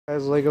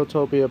Guys,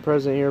 Legotopia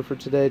present here for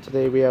today.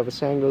 Today we have a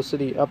Sango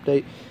City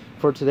update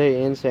for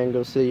today in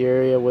Sango City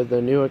area with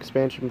the new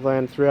expansion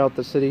plan throughout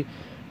the city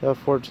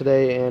for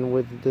today, and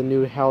with the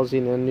new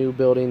housing and new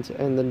buildings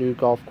and the new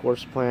golf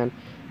course plan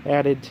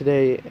added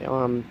today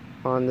on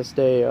this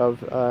day of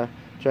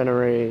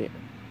January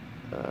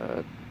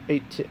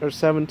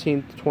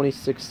 17th,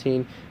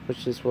 2016,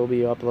 which this will be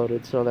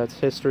uploaded. So that's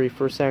history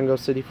for Sango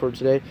City for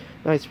today.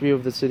 Nice view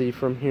of the city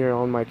from here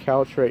on my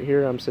couch right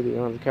here. I'm sitting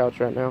on the couch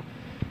right now.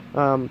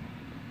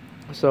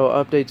 So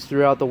updates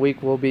throughout the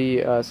week will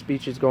be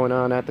speeches going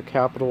on at the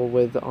Capitol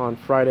on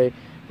Friday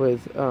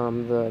with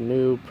the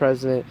new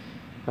president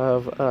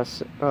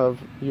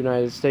of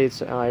United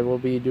States. I will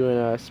be doing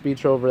a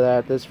speech over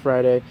that this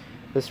Friday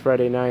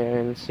night,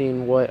 and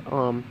seeing what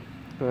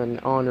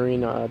and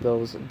honoring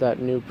that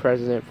new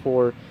president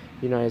for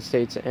the United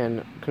States,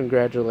 and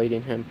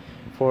congratulating him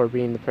for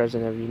being the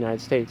president of the United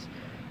States.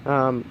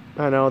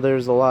 I know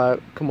there's a lot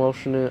of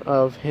commotion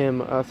of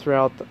him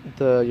throughout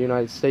the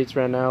United States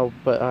right now,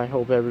 but I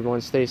hope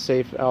everyone stays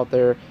safe out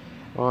there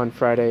on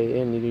Friday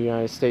in the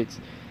United States.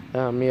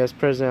 Me as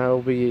president, I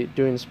will be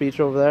doing a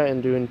speech over that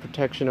and doing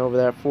protection over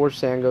that for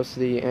Sango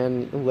City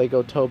and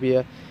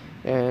Legotopia,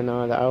 and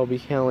I will be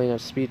handling a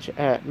speech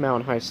at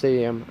Mountain High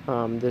Stadium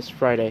this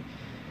Friday.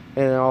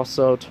 And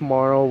also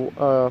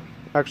tomorrow,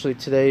 actually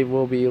today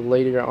will be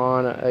later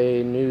on,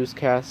 a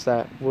newscast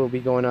that will be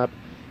going up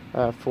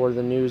for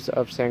the news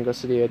of Sango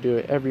City. I do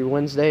it every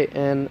Wednesday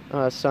and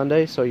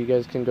Sunday, so you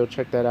guys can go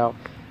check that out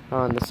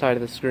on the side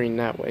of the screen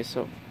that way.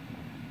 So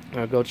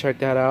go check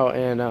that out,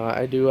 and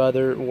I do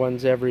other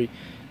ones every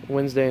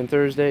Wednesday and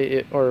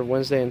Thursday, or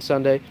Wednesday and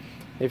Sunday.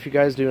 If you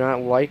guys do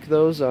not like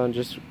those,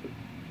 just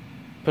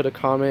put a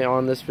comment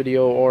on this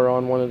video or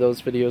on one of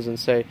those videos and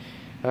say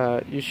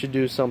you should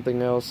do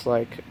something else,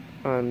 like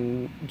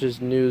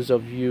just news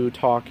of you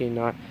talking,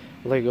 not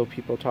Lego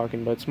people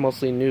talking, but it's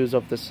mostly news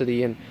of the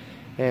city and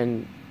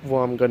what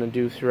I'm going to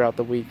do throughout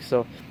the week.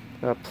 So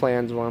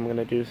plans what I'm going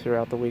to do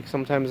throughout the week.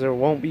 Sometimes there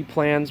won't be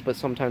plans, but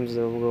sometimes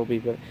there will be.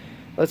 But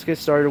let's get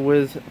started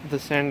with the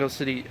Sango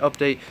City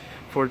update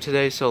for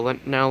today. So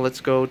now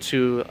let's go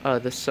to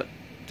this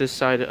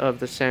side of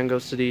the Sango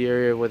City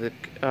area with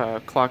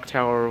the clock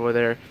tower over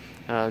there,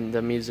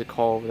 the music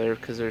hall over there,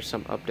 because there's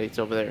some updates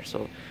over there.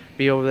 So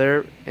be over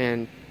there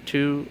in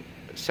 2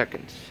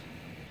 seconds.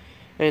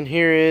 And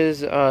here is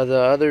the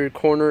other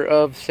corner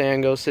of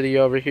Sango City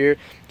over here.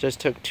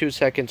 Just took 2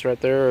 seconds right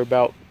there, or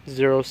about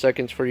 0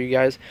 seconds for you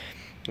guys.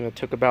 It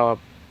took about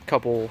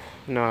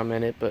a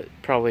minute, but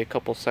probably a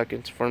couple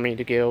seconds for me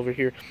to get over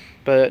here.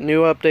 But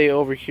new update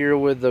over here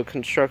with the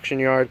construction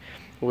yard,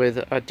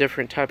 with a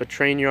different type of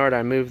train yard.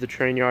 I moved the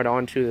train yard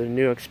onto the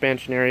new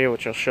expansion area,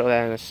 which I'll show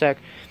that in a sec.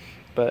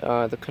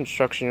 But the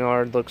construction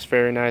yard looks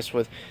very nice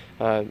with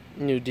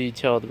new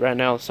detailed. Right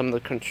now, some of the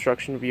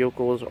construction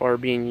vehicles are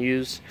being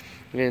used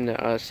in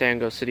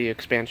Sango City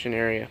expansion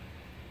area.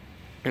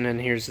 And then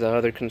here's the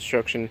other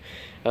construction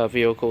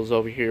vehicles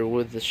over here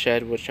with the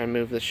shed, which I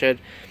moved the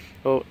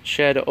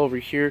shed over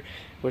here,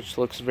 which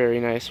looks very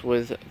nice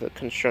with the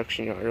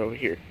construction yard over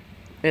here.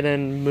 And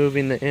then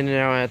moving the in and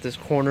out at this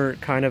corner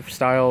kind of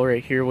style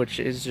right here, which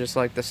is just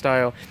like the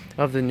style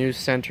of the news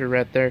center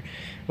right there,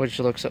 which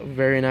looks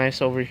very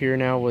nice over here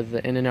now with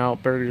the In and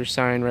Out Burger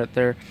sign right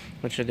there,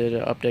 which I did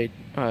an update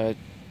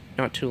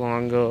not too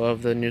long ago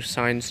of the new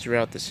signs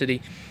throughout the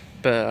city.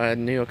 But a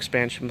new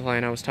expansion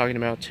plan I was talking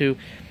about too.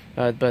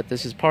 But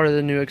this is part of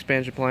the new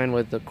expansion plan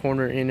with the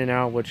corner In and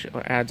Out, which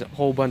adds a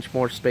whole bunch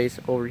more space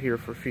over here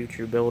for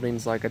future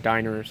buildings like a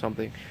diner or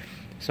something.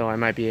 So I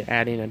might be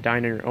adding a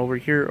diner over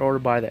here or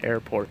by the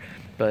airport.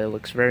 But it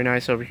looks very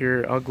nice over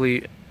here.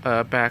 Ugly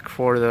back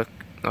for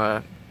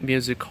the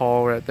music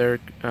hall right there,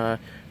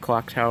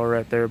 clock tower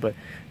right there, but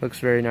looks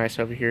very nice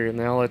over here. And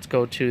now let's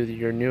go to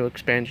your new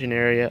expansion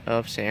area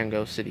of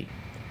Sango City.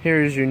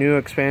 Here is your new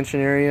expansion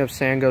area of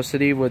Sango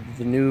City with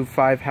the new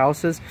 5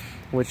 houses,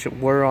 which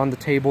were on the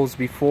tables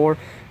before,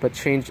 but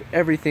changed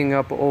everything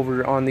up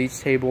over on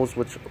these tables,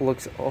 which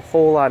looks a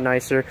whole lot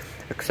nicer,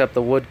 except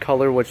the wood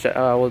color, which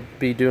I will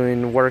be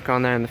doing work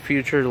on that in the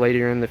future,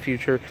 later in the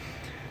future.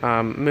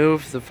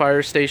 Moved the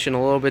fire station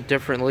a little bit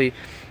differently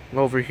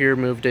over here,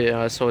 moved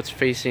it so it's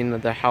facing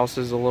the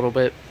houses a little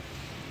bit.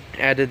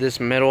 Added this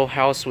metal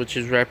house, which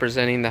is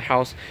representing the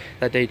house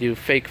that they do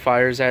fake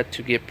fires at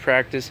to get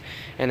practice,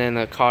 and then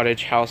the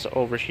cottage house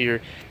over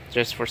here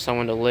just for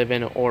someone to live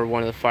in or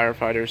one of the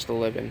firefighters to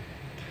live in.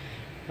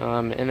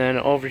 And then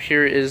over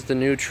here is the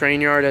new train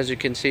yard. As you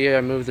can see,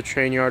 I moved the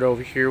train yard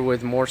over here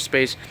with more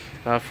space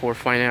for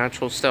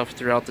financial stuff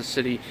throughout the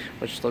city,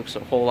 which looks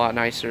a whole lot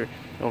nicer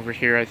over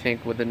here, I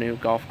think, with the new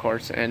golf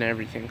carts and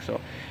everything. So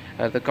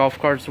the golf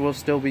carts will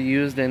still be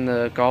used in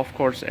the golf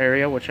course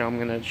area, which I'm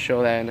going to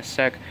show that in a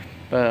sec.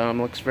 But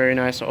looks very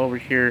nice over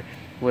here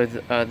with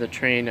the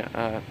train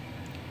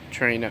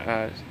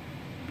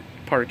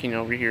parking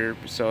over here.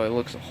 So it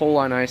looks a whole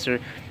lot nicer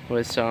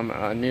with some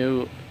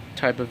new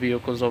type of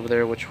vehicles over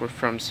there, which were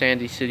from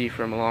Sandy City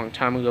from a long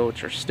time ago,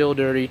 which are still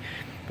dirty,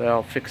 but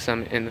I'll fix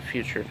them in the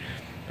future.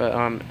 But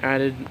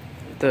added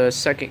the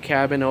second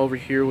cabin over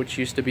here, which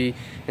used to be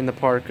in the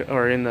park,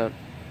 or in the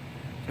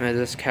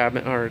this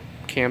cabin or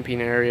camping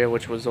area,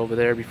 which was over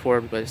there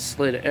before, but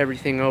slid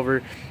everything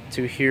over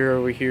to here,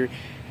 over here,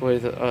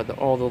 with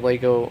all the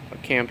Lego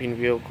camping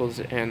vehicles,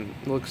 and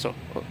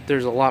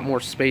there's a lot more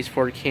space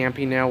for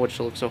camping now, which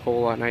looks a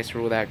whole lot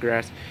nicer with that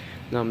grass.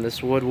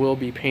 This wood will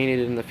be painted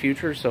in the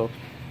future, so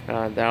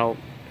that'll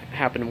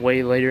happen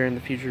way later in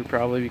the future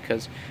probably,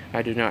 because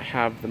I do not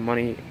have the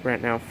money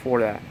right now for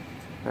that.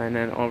 And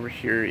then over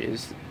here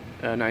is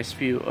a nice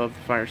view of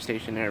the fire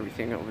station and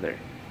everything over there.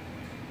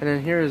 And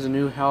then here is a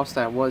new house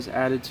that was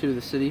added to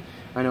the city.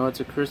 I know it's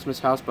a Christmas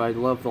house, but I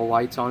love the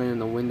lights on it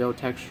and the window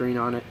texturing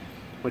on it,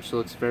 which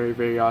looks very,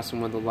 very awesome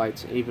with the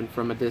lights. Even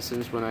from a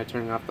distance, when I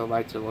turn off the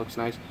lights, it looks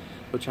nice,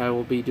 which I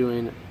will be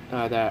doing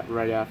that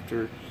right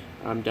after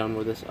I'm done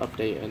with this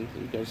update, and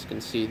you guys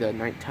can see the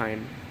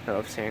nighttime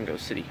of Sango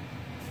City.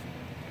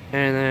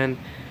 And then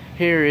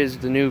here is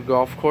the new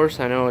golf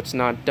course. I know it's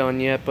not done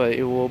yet, but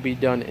it will be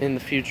done in the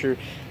future.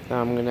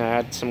 I'm going to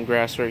add some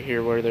grass right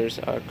here where there's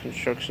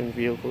construction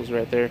vehicles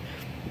right there.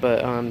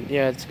 But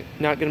yeah, it's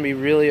not going to be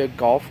really a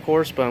golf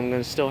course, but I'm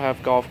going to still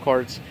have golf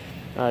carts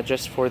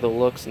just for the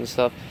looks and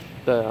stuff.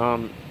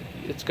 But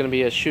it's going to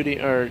be a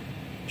shooting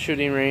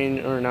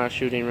range, or not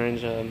shooting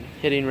range,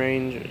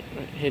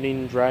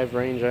 hitting drive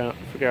range. I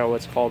forget what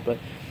it's called, but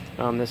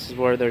this is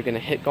where they're going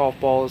to hit golf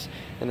balls,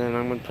 and then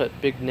I'm going to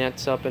put big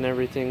nets up and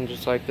everything,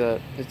 just like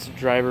it's a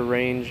driver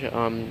range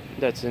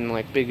that's in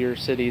like bigger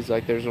cities,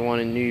 like there's one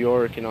in New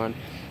York and on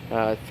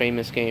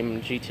famous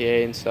game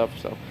GTA and stuff.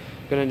 So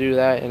I'm going to do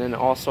that. And then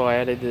also I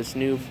added this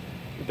new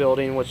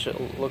building, which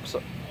looks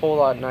a whole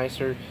lot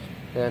nicer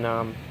than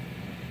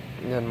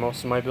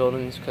most of my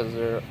buildings, because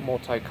they're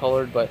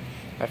multicolored. But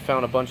I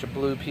found a bunch of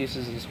blue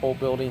pieces. This whole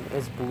building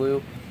is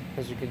blue,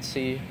 as you can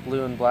see,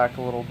 blue and black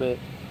a little bit.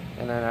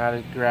 And then I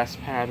added grass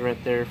pad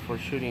right there for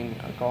shooting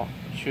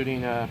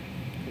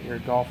your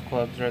golf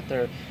clubs right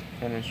there,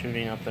 and then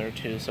shooting up there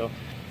too. So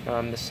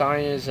the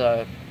sign is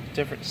a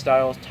different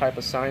style type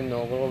of sign,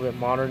 a little bit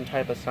modern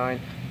type of sign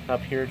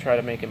up here. Try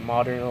to make it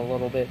modern a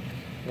little bit.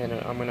 And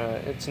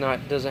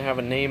doesn't have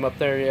a name up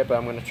there yet, but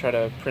I'm gonna try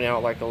to print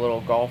out like a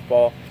little golf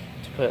ball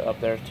to put up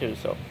there too.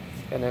 So,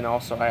 and then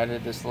also I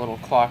added this little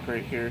clock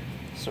right here,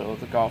 so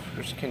the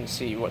golfers can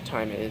see what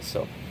time it is.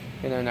 So,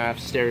 and then I have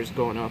stairs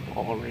going up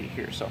all right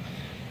here. So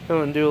I'm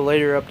going to do a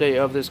later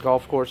update of this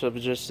golf course, of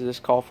just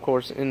this golf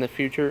course in the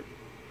future.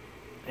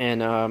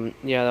 And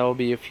yeah, that will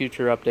be a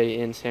future update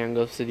in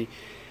Sango City.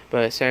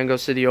 But Sango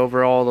City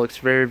overall looks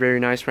very,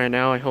 very nice right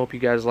now. I hope you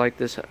guys like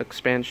this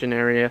expansion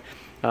area.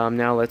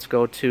 Now let's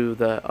go to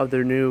the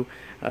other new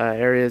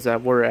areas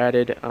that were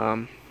added,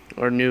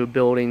 or new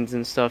buildings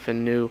and stuff,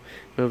 and new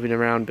moving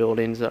around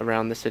buildings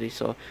around the city.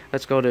 So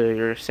let's go to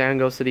your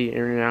Sango City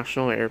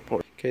International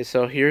Airport. Okay,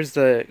 so here's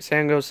the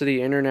Sango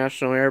City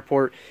International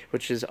Airport,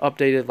 which is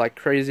updated like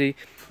crazy.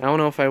 I don't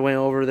know if I went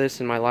over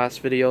this in my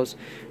last videos,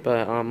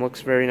 but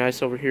looks very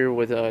nice over here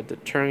with the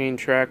turning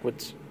track.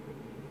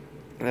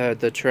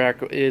 The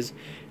track is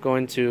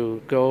going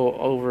to go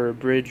over a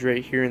bridge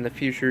right here in the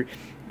future,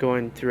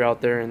 going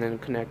throughout there and then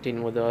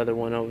connecting with the other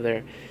one over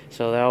there.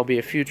 So that'll be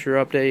a future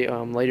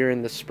update later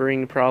in the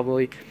spring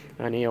probably.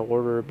 I need to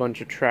order a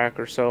bunch of track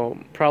or so,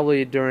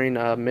 probably during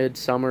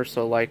mid-summer.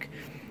 So like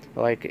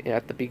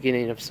at the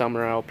beginning of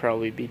summer, I'll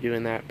probably be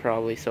doing that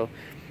probably. So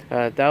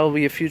that will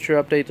be a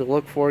future update to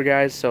look for,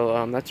 guys.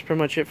 So that's pretty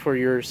much it for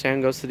your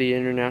Sango City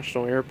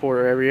International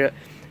Airport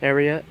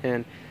area.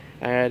 And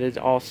I added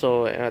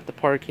also at the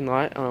parking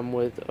lot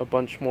with a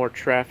bunch more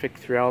traffic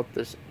throughout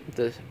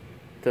the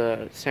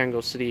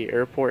Sango City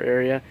Airport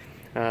area.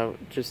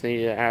 Just need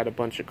to add a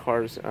bunch of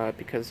cars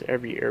because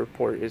every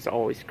airport is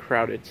always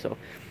crowded. So,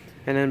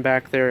 and then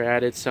back there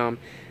added some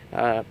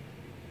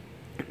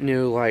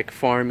new like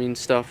farming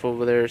stuff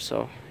over there.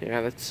 So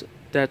yeah,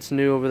 that's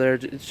new over there.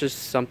 It's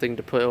just something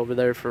to put over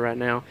there for right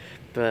now.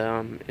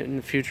 But in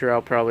the future,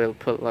 I'll probably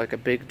put like a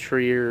big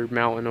tree or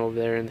mountain over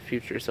there in the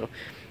future. So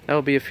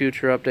that'll be a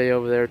future update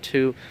over there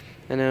too.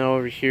 And then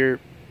over here,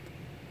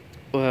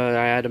 I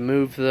had to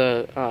move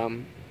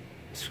the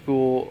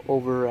school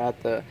over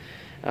at the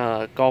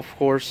golf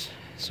course.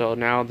 So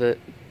now that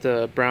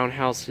the brown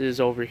house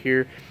is over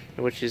here,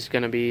 which is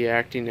going to be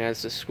acting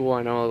as a school.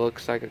 I know it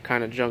looks like a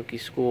kind of junky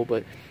school,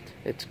 but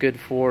it's good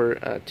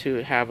for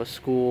to have a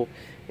school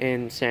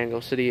in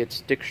Sango City.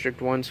 It's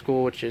District 1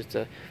 school, which is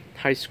the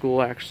high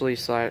school actually.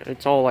 So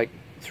it's all like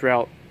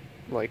throughout,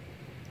 like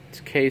it's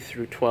K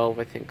through 12,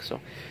 I think. So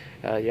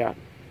yeah,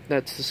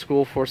 that's the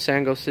school for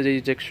Sango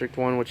City District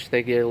 1, which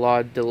they get a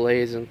lot of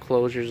delays and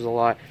closures a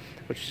lot,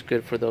 which is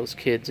good for those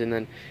kids. And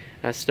then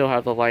I still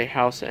have the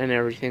lighthouse and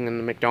everything, and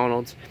the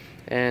McDonald's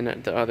and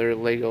the other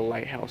Lego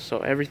lighthouse. So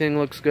everything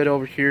looks good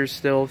over here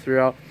still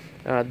throughout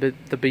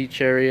the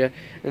beach area.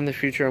 In the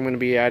future, I'm going to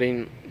be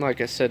adding,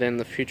 like I said, in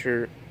the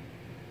future,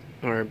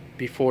 or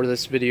before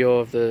this video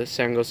of the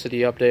Sango City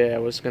update, I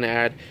was going to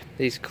add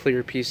these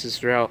clear pieces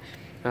throughout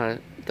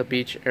the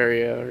beach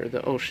area or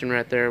the ocean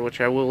right there,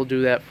 which I will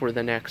do that for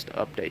the next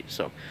update.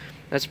 So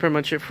that's pretty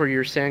much it for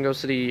your Sango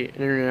City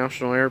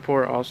International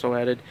Airport. Also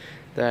added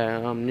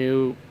the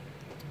new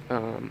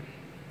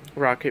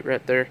rocket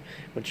right there,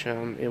 which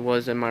it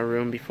was in my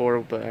room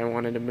before, but I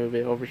wanted to move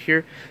it over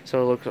here,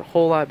 so it looks a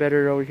whole lot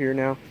better over here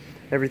now.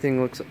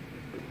 Everything looks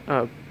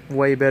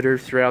way better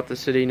throughout the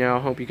city now. I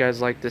hope you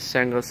guys like this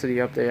Sango City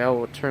update. I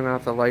will turn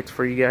off the lights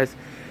for you guys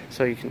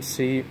so you can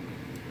see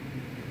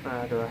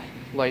the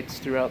lights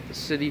throughout the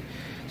city.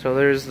 So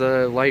there's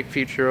the light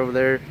feature over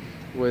there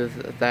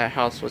with that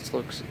house, which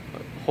looks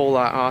a whole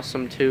lot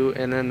awesome too.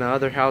 And then the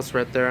other house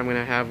right there, I'm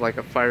gonna have like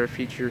a fire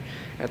feature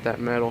at that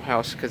metal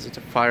house because it's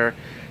a fire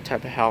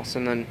type of house.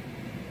 And then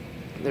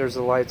there's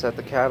the lights at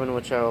the cabin,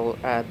 which I will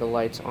add the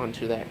lights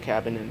onto that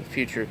cabin in the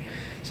future.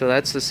 So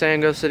that's the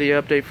Sango City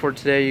update for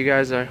today, you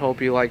guys. I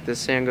hope you like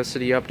this Sango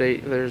City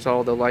update. There's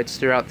all the lights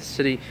throughout the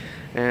city,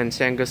 and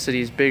Sango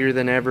City is bigger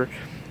than ever.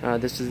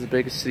 This is the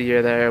biggest city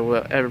that I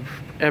will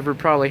ever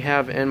probably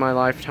have in my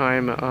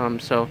lifetime.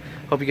 So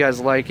hope you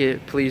guys like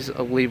it. Please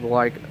leave a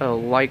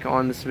like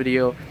on this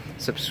video.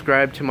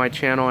 Subscribe to my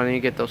channel. I need to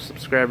get those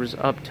subscribers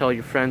up. Tell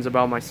your friends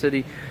about my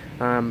city.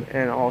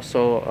 And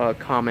also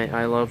comment.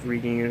 I love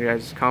reading your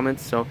guys'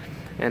 comments. So,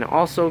 and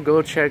also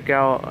go check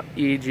out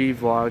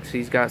EGVLOGS.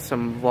 He's got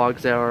some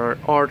vlogs that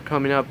are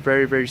coming up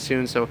very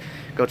soon. So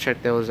go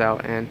check those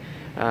out. And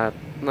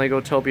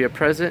Legotopia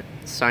Present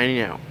signing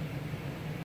out.